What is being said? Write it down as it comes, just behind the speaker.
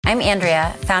I'm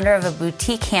Andrea, founder of a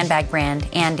boutique handbag brand,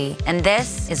 Andy, and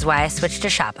this is why I switched to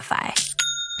Shopify.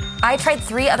 I tried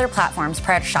 3 other platforms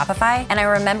prior to Shopify, and I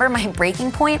remember my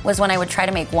breaking point was when I would try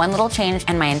to make one little change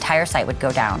and my entire site would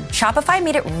go down. Shopify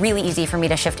made it really easy for me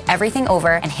to shift everything over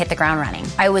and hit the ground running.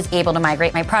 I was able to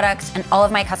migrate my products and all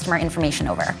of my customer information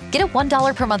over. Get a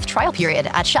 $1 per month trial period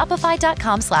at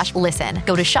shopify.com/listen.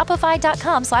 Go to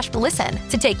shopify.com/listen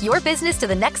to take your business to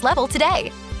the next level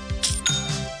today.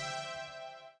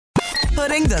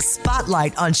 Putting the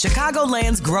spotlight on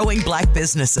Chicagoland's growing Black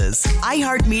businesses.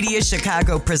 iHeartMedia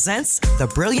Chicago presents the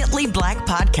Brilliantly Black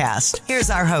podcast. Here's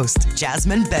our host,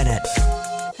 Jasmine Bennett.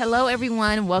 Hello,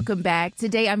 everyone. Welcome back.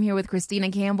 Today, I'm here with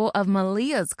Christina Campbell of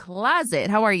Malea's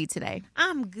Closet. How are you today?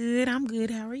 I'm good.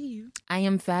 How are you? I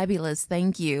am fabulous.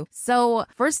 Thank you. So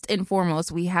first and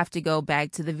foremost, we have to go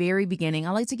back to the very beginning.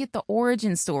 I like to get the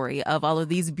origin story of all of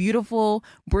these beautiful,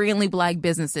 brilliantly Black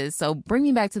businesses. So bring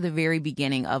me back to the very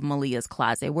beginning of Malea's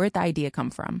Closet. Where'd the idea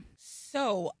come from?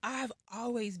 So I've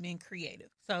always been creative.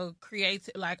 So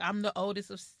like I'm the oldest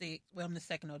of 6. Well, I'm the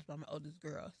second oldest, but I'm the oldest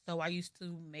girl. So I used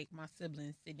to make my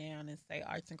siblings sit down and say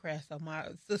arts and crafts. So my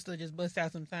sister just busts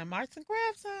out sometimes, arts and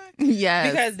crafts, son.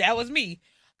 Yes. Because that was me.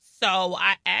 So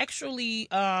I actually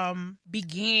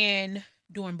began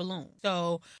doing balloons.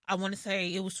 So I want to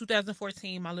say it was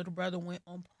 2014. My little brother went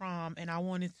on prom, and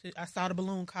I saw the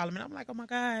balloon column, and I'm like, oh my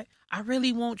God, I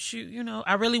really want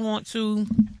to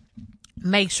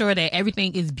make sure that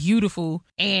everything is beautiful.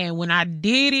 And when I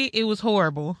did it, it was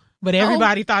horrible. But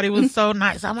everybody thought it was so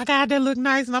nice. I'm like, God, that looked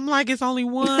nice. And I'm like, it's only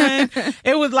one.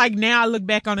 It was like, now I look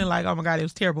back on it like, oh my God, it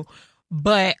was terrible.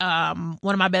 But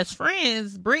one of my best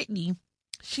friends, Brittany,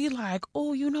 she like,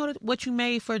 oh, you know what you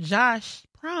made for Josh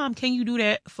prom? Can you do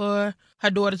that for her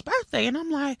daughter's birthday? And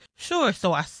I'm like, sure.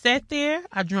 So I sat there,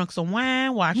 I drank some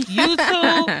wine, watched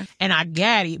YouTube, and I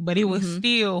got it. But it was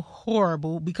still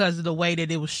horrible because of the way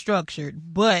that it was structured.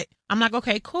 But I'm like,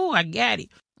 okay, cool, I got it.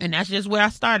 And that's just where I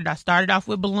started. I started off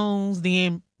with balloons.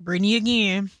 Then Brittany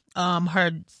again,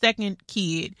 her second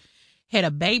kid had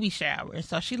a baby shower. And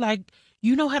so she like,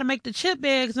 you know how to make the chip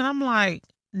bags? And I'm like,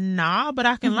 nah, but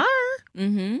I can learn.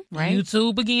 Right.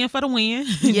 YouTube again for the win.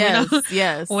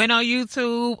 Yes. Went on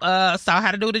YouTube, saw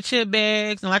how to do the chip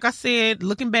bags. And like I said,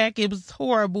 looking back, it was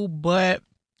horrible, but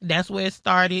that's where it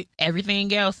started.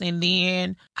 Everything else. And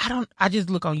then I just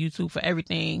look on YouTube for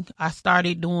everything. I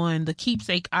started doing the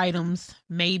keepsake items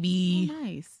maybe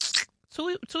nice.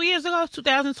 2 years ago,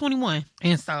 2021.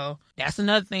 And so that's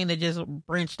another thing that just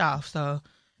branched off. So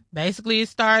basically it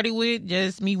started with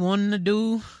just me wanting to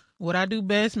do what I do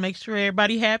best, make sure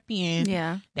everybody happy,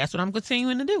 and that's what I'm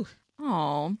continuing to do.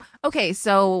 Oh, okay.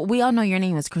 So we all know your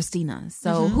name is Christina.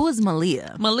 So who is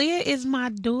Malea? Malea is my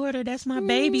daughter. That's my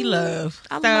baby love.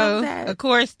 I love that. Of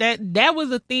course, that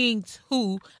was a thing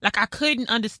too. Like I couldn't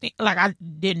understand. Like I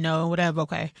didn't know. Whatever.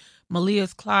 Okay,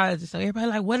 Malea's Closet. So everybody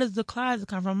like, where does the closet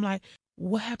come from? I'm like,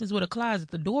 what happens with a closet?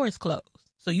 The door is closed.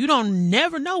 So you don't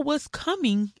never know what's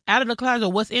coming out of the closet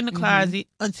or what's in the closet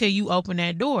until you open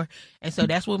that door. And so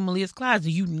that's what Malea's Closet.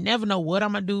 You never know what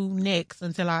I'm going to do next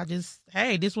until I just,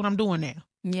 hey, this is what I'm doing now.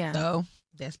 Yeah. So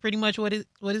that's pretty much what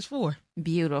it's for.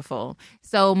 Beautiful.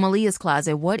 So Malea's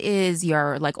Closet, what is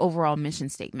your overall mission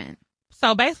statement?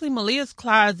 So basically Malea's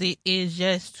Closet is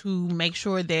just to make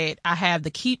sure that I have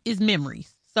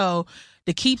memories. So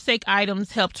the keepsake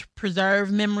items help to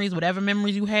preserve memories. Whatever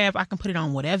memories you have, I can put it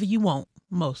on whatever you want.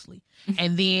 Mostly.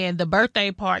 And then the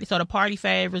birthday party, so the party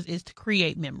favors is to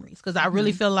create memories, because I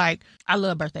really feel like I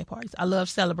love birthday parties. I love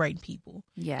celebrating people.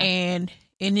 Yeah. And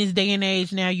in this day and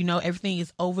age now, everything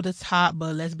is over the top,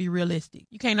 but let's be realistic.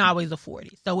 You can't always afford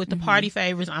it. So with the party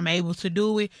favors, I'm able to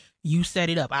do it. You set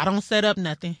it up. I don't set up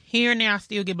nothing. Here and now I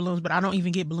still get balloons, but I don't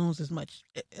even get balloons as much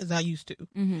as I used to.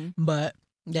 But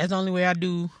that's the only way I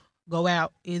do go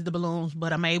out is the balloons.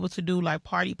 But I'm able to do like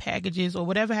party packages or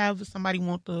whatever, however somebody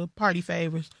want the party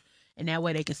favors, and that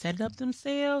way they can set it up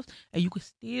themselves and you can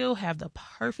still have the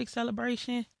perfect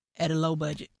celebration at a low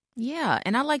budget. Yeah,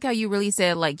 and I like how you really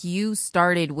said you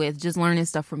started with just learning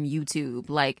stuff from YouTube.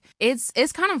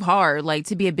 It's kind of hard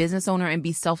to be a business owner and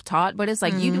be self-taught, but it's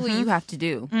you do what you have to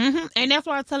do. And that's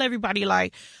why I tell everybody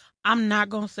I'm not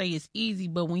going to say it's easy,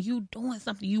 but when you're doing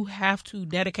something, you have to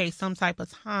dedicate some type of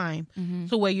time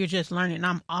to where you're just learning. And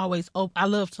I'm always open. I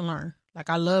love to learn.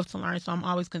 I love to learn. So I'm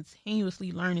always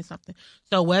continuously learning something.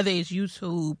 So whether it's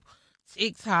YouTube,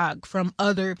 TikTok, from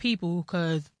other people,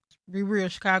 because be real,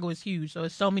 Chicago is huge. So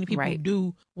it's so many people who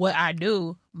do what I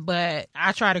do, but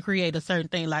I try to create a certain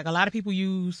thing. A lot of people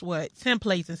use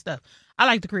templates and stuff. I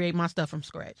like to create my stuff from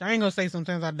scratch. I ain't going to say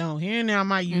sometimes I don't. Here and there I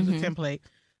might use a template,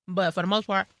 but for the most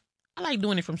part, I like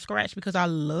doing it from scratch because I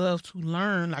love to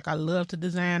learn. Like, I love to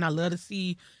design. I love to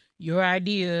see your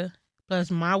idea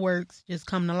plus my works just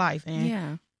come to life.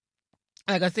 And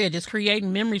like I said, just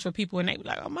creating memories for people, and they be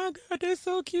like, oh my God, that's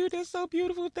so cute, that's so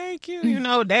beautiful, thank you. You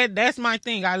know, that's my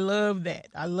thing. I love that.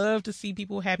 I love to see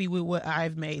people happy with what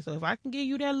I've made. So if I can give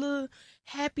you that little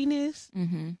happiness,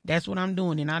 that's what I'm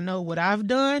doing. And I know what I've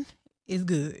done is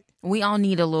good. We all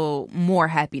need a little more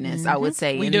happiness, I would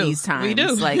say, these times. We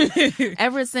do. Like,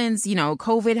 ever since,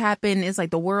 COVID happened, it's like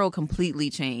the world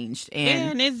completely changed.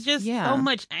 And it's just so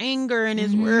much anger in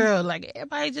this world. Like,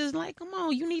 everybody just like, come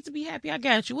on, you need to be happy. I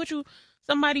got you.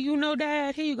 Somebody you know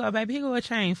died, here you go, baby. Here go a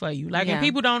chain for you. Like, and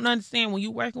people don't understand when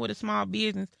you're working with a small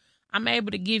business, I'm able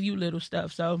to give you little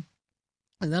stuff. So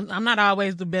I'm not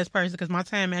always the best person because my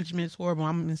time management is horrible.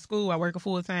 I'm in school. I work a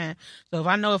full time. So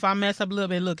if I mess up a little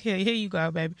bit, look, here you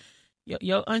go, baby.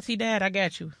 Your auntie dad, I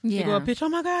got you. You go a picture. Oh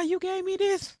my God, you gave me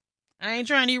this. I ain't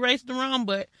trying to erase the wrong,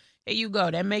 but here you go.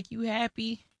 That make you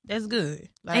happy. That's good.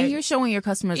 Like, and you're showing your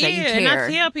customers that you care. And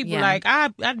I tell people, like,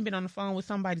 I've been on the phone with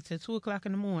somebody till 2:00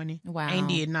 in the morning. Wow. Ain't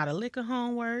did not a lick of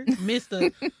homework.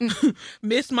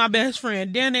 Missed my best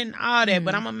friend dinner and all that.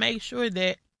 But I'm going to make sure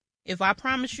that if I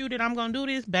promise you that I'm going to do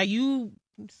this, by you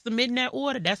submitting that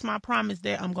order, that's my promise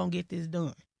that I'm going to get this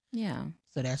done. Yeah.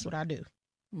 So that's what I do.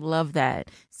 Love that.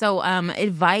 So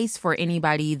advice for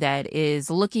anybody that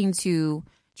is looking to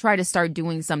try to start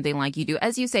doing something like you do.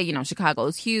 As you say, Chicago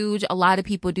is huge. A lot of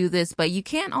people do this, but you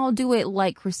can't all do it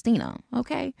like Christina,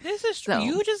 okay? This is true. So,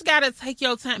 you just got to take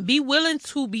your time. Be willing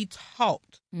to be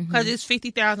taught because it's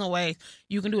 50,000 ways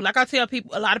you can do. Like I tell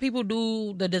people, a lot of people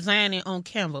do the designing on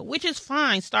Canva, which is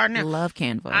fine starting out. Love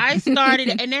Canva. I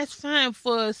started, and that's fine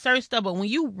for certain stuff, but when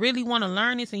you really want to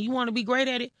learn this and you want to be great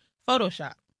at it,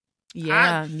 Photoshop.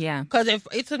 Yeah. Because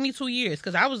it took me 2 years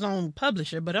because I was on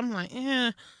Publisher, but I'm like,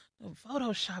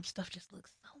 Photoshop stuff just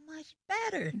looks so much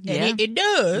better. Yeah. And it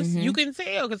does. You can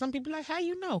tell because some people are like, how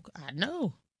you know? I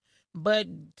know. But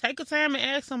take a time and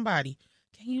ask somebody,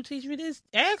 can you teach me this?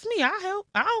 Ask me. I'll help.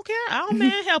 I don't care. I don't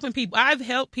mind helping people. I've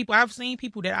helped people. I've seen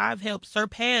people that I've helped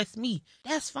surpass me.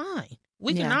 That's fine.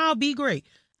 We can all be great.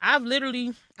 I've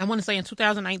literally, I want to say in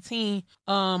 2019,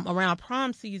 around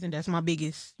prom season, that's my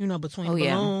biggest, between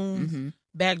balloons,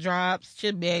 backdrops,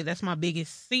 chip bags, that's my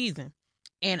biggest season.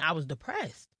 And I was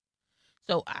depressed.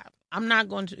 So I'm not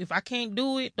going to, if I can't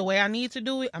do it the way I need to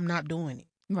do it, I'm not doing it.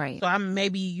 Right. So I'm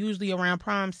maybe usually around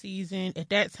prom season. At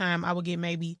that time, I would get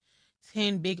maybe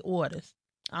 10 big orders.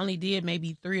 I only did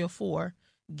maybe 3 or 4.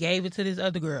 Gave it to this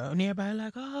other girl. And everybody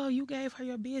like, oh, you gave her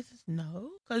your business?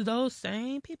 No. Because those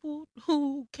same people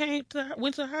who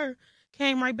went to her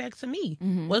came right back to me.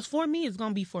 What's for me is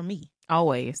going to be for me.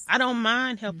 Always. I don't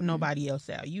mind helping nobody else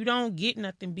out. You don't get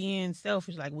nothing being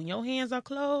selfish. Like when your hands are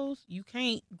closed, you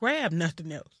can't grab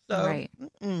nothing else. So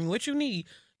what you need?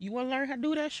 You want to learn how to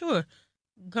do that? Sure.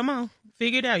 Come on,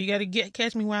 figure it out. You got to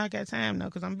catch me while I got time now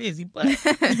because I'm busy. But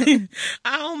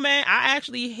I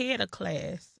actually had a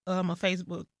class, a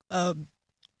Facebook,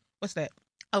 what's that?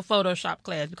 A Photoshop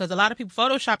class because a lot of people,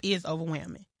 Photoshop is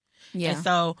overwhelming. Yeah. And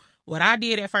so what I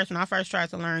did at first, when I first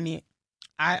tried to learn it,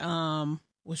 I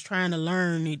was trying to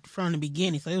learn it from the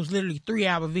beginning. So it was literally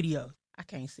 3-hour videos. I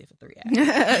can't sit for 3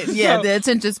 hours. The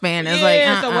attention span is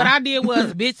like, So what I did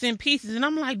was bits and pieces. And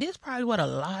I'm like, this is probably what a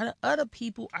lot of other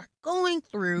people are going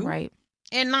through. Right.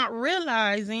 And not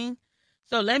realizing.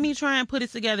 So let me try and put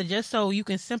it together just so you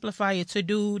can simplify it to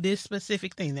do this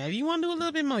specific thing. Now, if you want to do a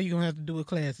little bit more, you're going to have to do a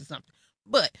class or something.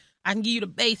 But I can give you the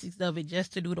basics of it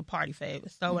just to do the party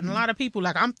favors. So, and a lot of people,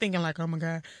 like, I'm thinking like, oh my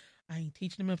God, I ain't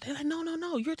teaching them. They're like,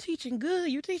 no, you're teaching good.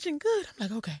 You're teaching good. I'm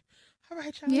like, okay. All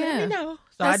right, y'all, let me know.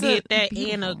 So I did that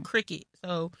in a Cricut.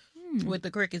 So with the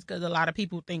Cricuts, because a lot of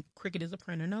people think Cricut is a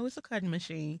printer. No, it's a cutting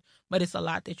machine, but it's a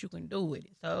lot that you can do with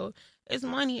it. So it's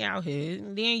money out here.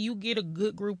 And then you get a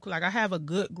good group. Like I have a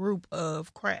good group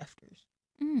of crafters.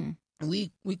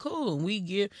 We cool.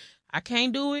 I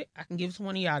can't do it. I can give it to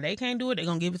one of y'all. They can't do it. They're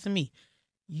going to give it to me.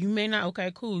 You may not.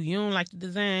 Okay, cool. You don't like the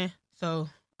design. So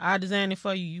I'll design it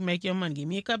for you. You make your money. Give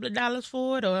me a couple of dollars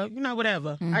for it or,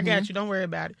 whatever. I got you. Don't worry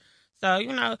about it. So,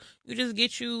 you just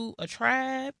get you a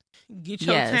tribe, get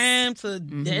your time to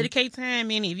dedicate time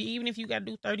in it. Even if you got to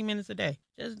do 30 minutes a day,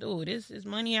 just do it. It's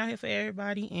money out here for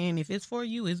everybody. And if it's for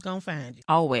you, it's going to find you.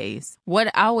 Always.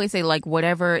 What I always say, like,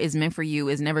 whatever is meant for you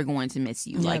is never going to miss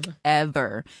you, like,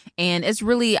 ever. And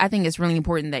I think it's really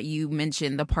important that you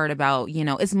mentioned the part about,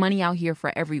 it's money out here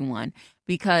for everyone.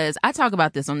 Because I talk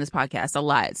about this on this podcast a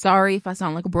lot. Sorry if I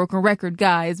sound like a broken record,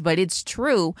 guys, but it's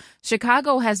true.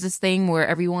 Chicago has this thing where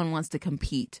everyone wants to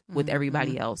compete with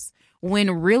everybody else. when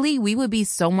really we would be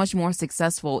so much more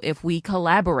successful if we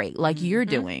collaborate like you're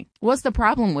doing. What's the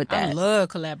problem with that? I love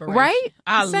collaboration. Right?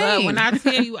 I Same. love when I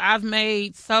tell you I've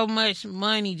made so much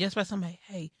money just by somebody,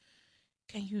 hey,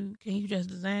 can you just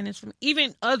design this for me?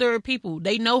 Even other people,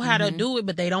 they know how to do it,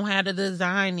 but they don't have the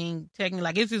designing technique.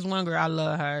 Like, it's this one girl, I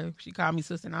love her. She called me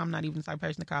sister, and I'm not even the type of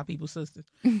person to call people sisters.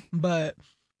 But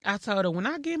I told her, when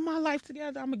I get my life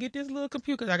together, I'm going to get this little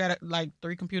computer, because I got like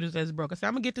 3 computers that's broke. I said,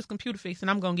 I'm going to get this computer fixed, and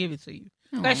I'm going to give it to you.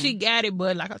 Because she got it,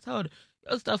 but like I told her,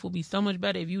 your stuff will be so much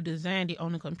better if you designed it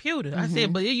on the computer. I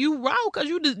said, but you raw because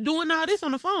you just doing all this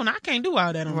on the phone. I can't do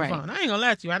all that on the phone. I ain't going to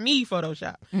lie to you. I need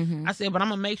Photoshop. I said, but I'm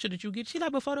going to make sure that you get, she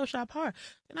like, but Photoshop hard.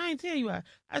 And I ain't tell you why.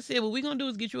 I said, what we going to do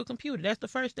is get you a computer. That's the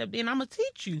first step. Then I'm going to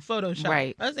teach you Photoshop.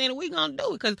 Right. I said, we going to do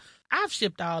it because I've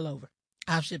shipped all over.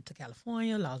 I've shipped to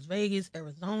California, Las Vegas,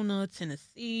 Arizona,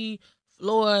 Tennessee,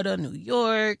 Florida, New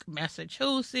York,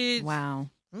 Massachusetts. Wow.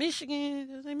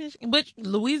 Michigan, but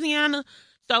Louisiana.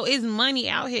 So it's money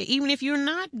out here, even if you're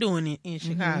not doing it in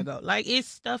Chicago. Like, it's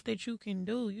stuff that you can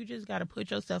do. You just got to put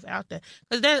yourself out there.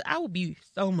 Because I would be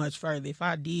so much further if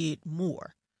I did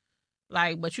more.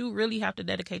 Like, but you really have to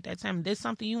dedicate that time. If there's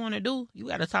something you want to do, you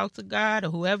got to talk to God or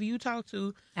whoever you talk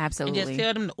to. Absolutely. And just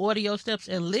tell them the audio steps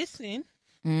and listen.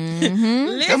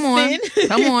 Listen.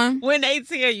 Come on. When they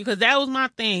tell you, because that was my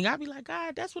thing. I'd be like,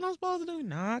 God, that's what I'm supposed to do.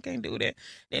 No, I can't do that.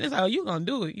 Then it's like, oh, you're going to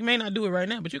do it. You may not do it right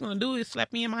now, but you're going to do it.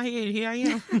 Slap me in my head. Here I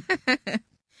am.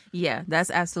 Yeah, that's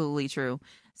absolutely true.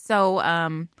 So,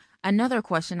 another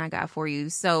question I got for you.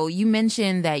 So you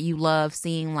mentioned that you love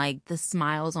seeing like the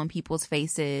smiles on people's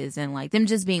faces and like them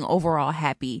just being overall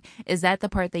happy. Is that the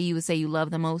part that you would say you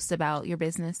love the most about your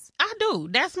business? I do.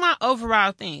 That's my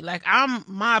overall thing. Like,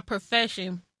 my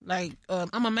profession, like,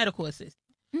 I'm a medical assistant.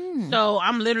 So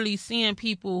I'm literally seeing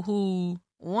people who,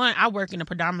 one, I work in a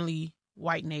predominantly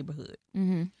white neighborhood.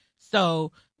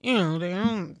 So, you know, they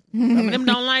don't, some of them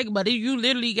don't like it, but you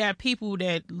literally got people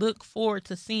that look forward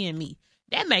to seeing me.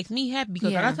 That makes me happy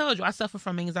because, like I told you, I suffer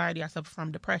from anxiety. I suffer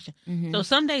from depression. So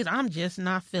some days I'm just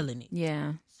not feeling it.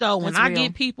 Yeah. So when I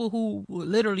get people who will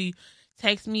literally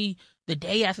text me the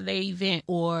day after their event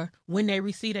or when they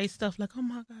receive their stuff, like, oh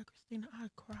my God, Christina, I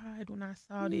cried when I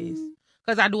saw this.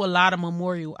 Because I do a lot of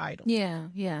memorial items. Yeah,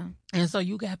 yeah. And so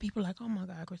you got people like, oh my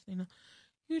God, Christina,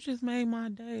 you just made my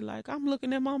day. Like, I'm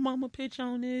looking at my mama picture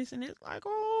on this, and it's like,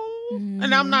 oh.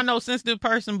 And I'm not no sensitive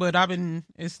person, but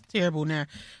it's terrible now.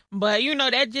 But, you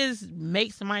know, that just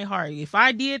makes my heart. If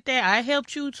I did that, I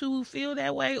helped you to feel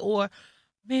that way. Or,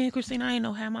 man, Christina, I didn't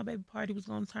know how my baby party was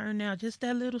going to turn out. Just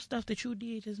that little stuff that you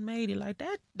did just made it. Like,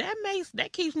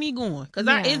 that keeps me going. Because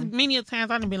it's many a times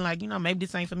I've been like, you know, maybe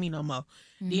this ain't for me no more.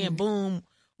 Then, boom,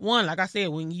 one, like I said,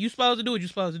 when you supposed to do it, you're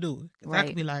supposed to do it. Because I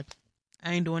could be like,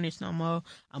 I ain't doing this no more.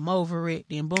 I'm over it.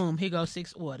 Then, boom, here goes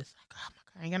 6 orders. Like, oh, my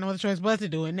God, I ain't got no other choice but to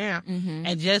do it now.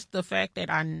 And just the fact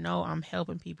that I know I'm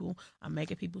helping people, I'm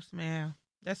making people smile.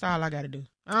 That's all I got to do.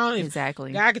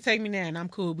 Exactly. God can take me now, and I'm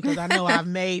cool because I know I've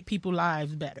made people's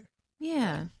lives better.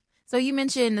 Yeah. So you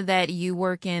mentioned that you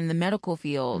work in the medical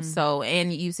field. So,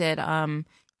 and you said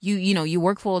you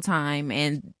work full time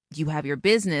and you have your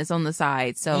business on the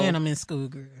side. So, and I'm in school,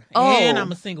 girl. Oh. And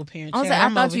I'm a single parent. I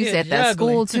thought you said that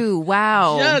school too.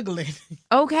 Wow. Juggling.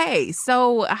 Okay.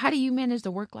 So how do you manage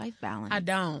the work-life balance? I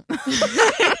don't.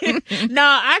 No,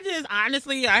 I just,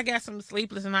 honestly, I got some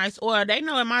sleepless nights. Or they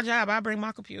know at my job, I bring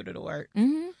my computer to work.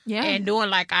 Yeah. And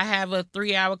I have a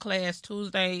 3-hour class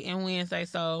Tuesday and Wednesday.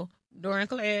 So during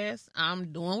class,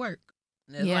 I'm doing work.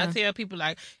 That's why I tell people,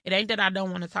 like, it ain't that I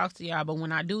don't want to talk to y'all, but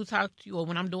when I do talk to you or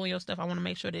when I'm doing your stuff, I want to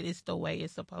make sure that it's the way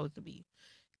it's supposed to be.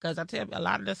 Because I tell you, a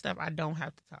lot of the stuff, I don't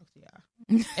have to talk to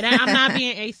y'all. And I'm not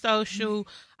being asocial.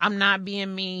 I'm not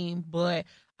being mean, but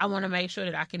I want to make sure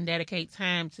that I can dedicate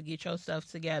time to get your stuff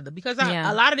together. Because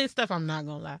a lot of this stuff, I'm not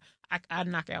going to lie, I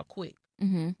knock out quick.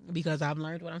 Because I've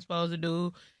learned what I'm supposed to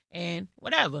do. And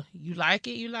whatever. You like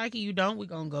it, you don't. We're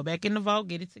going to go back in the vault,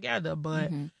 get it together.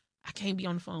 But I can't be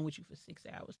on the phone with you for 6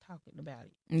 hours talking about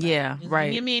it. Like, yeah,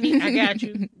 right. Give me a minute, I got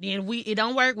you. Then it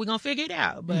don't work, we're going to figure it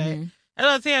out. But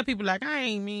I tell people, like, I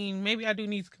ain't mean, maybe I do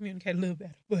need to communicate a little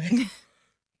better. But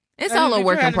it's all a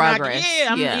work in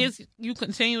progress. You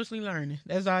continuously learning.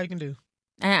 That's all you can do.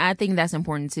 And I think that's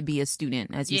important to be a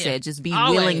student, as you said. Just be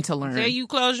always willing to learn. Until you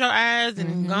close your eyes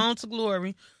and go on to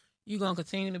glory, you're going to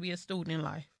continue to be a student in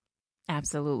life.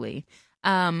 Absolutely.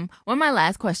 One of my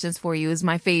last questions for you is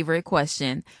my favorite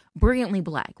question. Brilliantly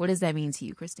Black. What does that mean to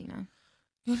you, Christina?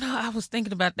 You know, I was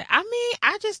thinking about that. I mean,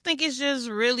 I just think it's just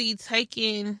really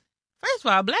taking... First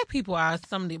of all, Black people are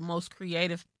some of the most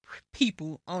creative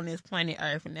people on this planet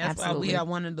Earth. And that's why we are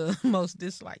one of the most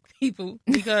disliked people.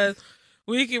 Because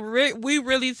we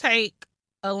really take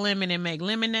a lemon and make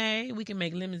lemonade. We can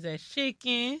make lemons as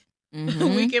chicken.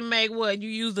 Mhm. We can make you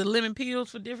use the lemon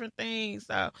peels for different things.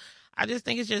 So I just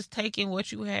think it's just taking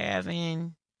what you have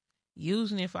and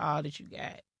using it for all that you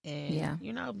got. And,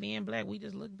 being Black, we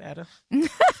just look better.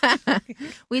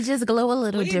 We just glow a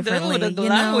little differently. The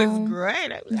glow is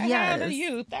great. Yes. How old are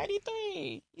you?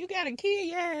 33. You got a kid?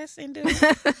 Yes, and do.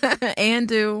 And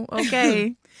do.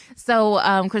 Okay. So,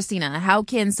 Christina, how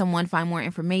can someone find more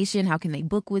information? How can they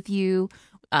book with you?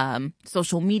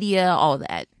 Social media, all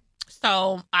that.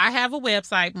 So I have a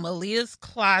website,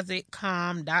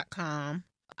 maleasclosetcom.com.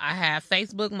 I have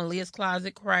Facebook, Malea's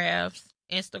Closet Crafts,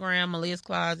 Instagram, Malea's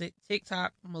Closet,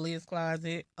 TikTok, Malea's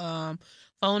Closet.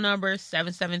 Phone number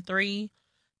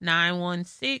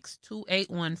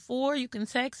 773-916-2814. You can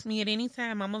text me at any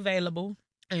time. I'm available.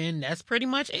 And that's pretty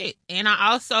much it. And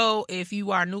I also, if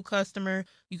you are a new customer,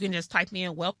 you can just type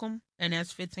in welcome, and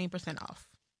that's 15% off.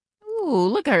 Ooh,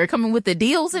 look at her coming with the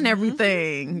deals and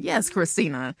everything. Yes,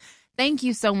 Christina. Thank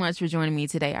you so much for joining me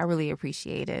today. I really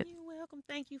appreciate it. You're welcome.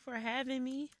 Thank you for having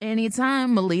me.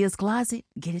 Anytime. Malea's Closet.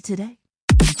 Get it today.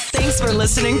 Thanks for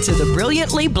listening to the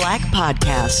Brilliantly Black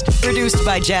podcast, produced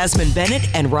by Jasmine Bennett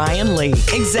and Ryan Lee.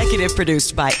 Executive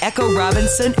produced by Echo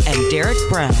Robinson and Derek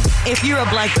Brown. If you're a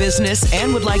Black business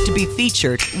and would like to be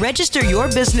featured, register your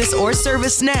business or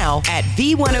service now at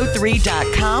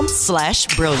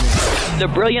v103.com/brilliant. The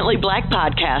Brilliantly Black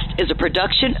podcast is a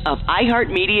production of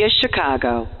iHeartMedia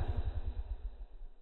Chicago.